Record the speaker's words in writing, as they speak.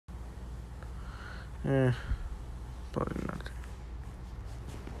Probably nothing.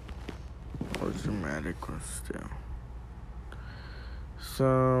 Oh, dramatic one still.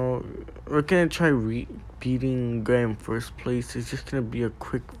 So we're gonna try beating guy in first place. It's just gonna be a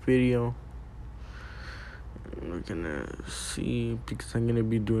quick video. We're gonna see because I'm gonna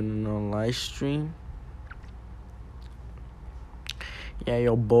be doing it on live stream. Yeah,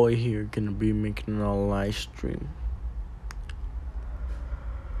 your boy here gonna be making it on live stream.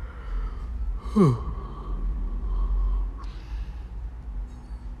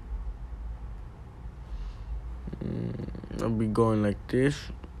 I'll be going like this.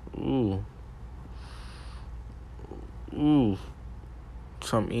 Ooh.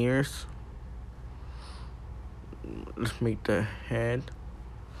 Some ears. Let's make the head.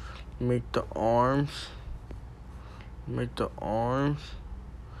 Make the arms. Make the arms.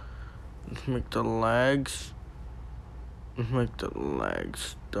 Let's make the legs. Let's make the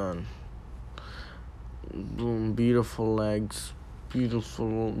legs. Done. Boom. Beautiful legs.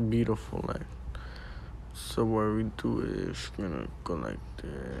 Beautiful legs. So what we do is gonna go like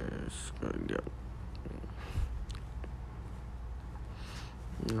this.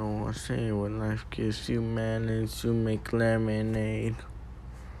 You know what I'm saying? When life gives you melons, you make lemonade.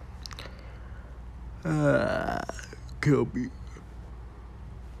 Kill me.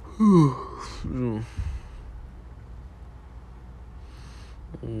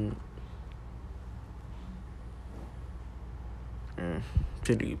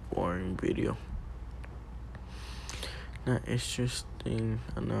 Pretty boring video. Not interesting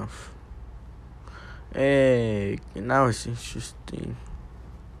enough. Hey, now it's interesting.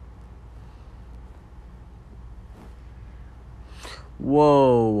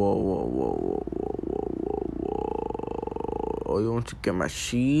 Whoa. Oh, you want to get my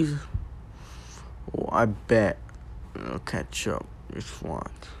cheese? Oh, I bet. I'll catch up. Which one?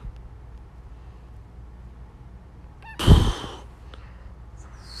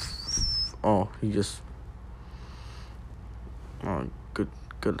 Oh, he just. Oh, good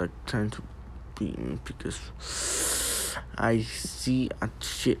like time to beat me because I see a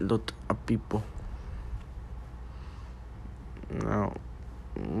shitload of people. Now,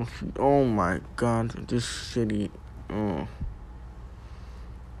 oh my god, this city. Let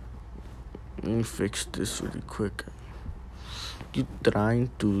me fix this really quick. You trying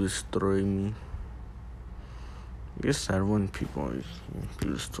to destroy me? Yes, I want people to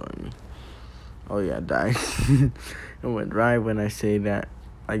destroy me. Oh yeah, die. It went right when I say that.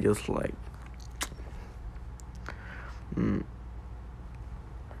 I just like. Oh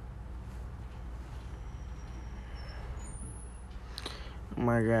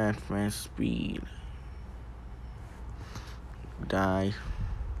my god, fast speed. Die.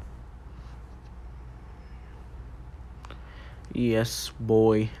 Yes,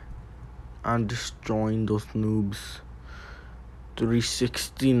 boy. I'm destroying those noobs.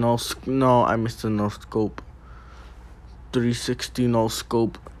 360 no, I missed the no scope. 360 no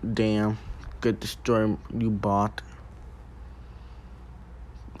scope. Damn. Get destroyed, you bot.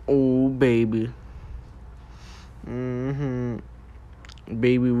 Oh, baby. Baby,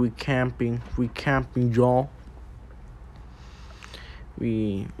 we camping, y'all.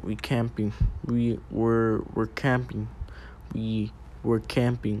 We camping. We're camping. We're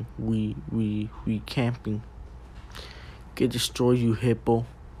camping. We camping. Get destroyed, you hippo.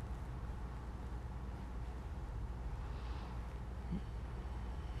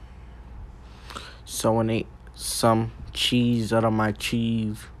 Someone ate some cheese out of my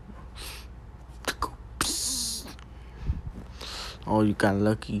cheese. Oh, you got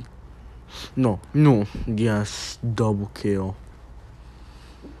lucky. No. Yes, double kill.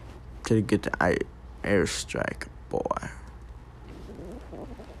 To get the airstrike, boy.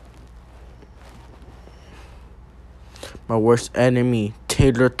 My worst enemy,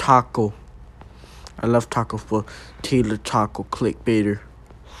 Taylor Taco. I love tacos, but Taylor Taco clickbaiter.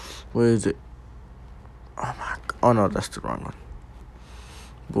 Where is it? Oh my god. Oh no, that's the wrong one.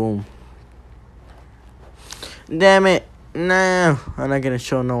 Boom. Damn it. No, I'm not gonna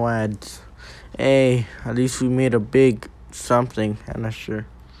show no ads. Hey, at least we made a big something. I'm not sure.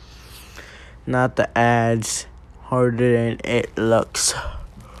 Not the ads. Harder than it looks.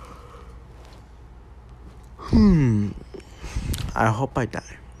 I hope I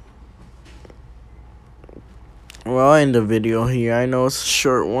die. Well, I'll end the video here. I know it's a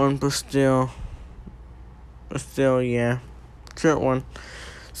short one, but still, yeah, short one.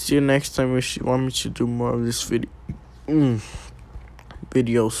 See you next time if you want me to do more of this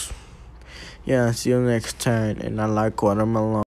videos. Yeah, see you next time, and I like watermelon.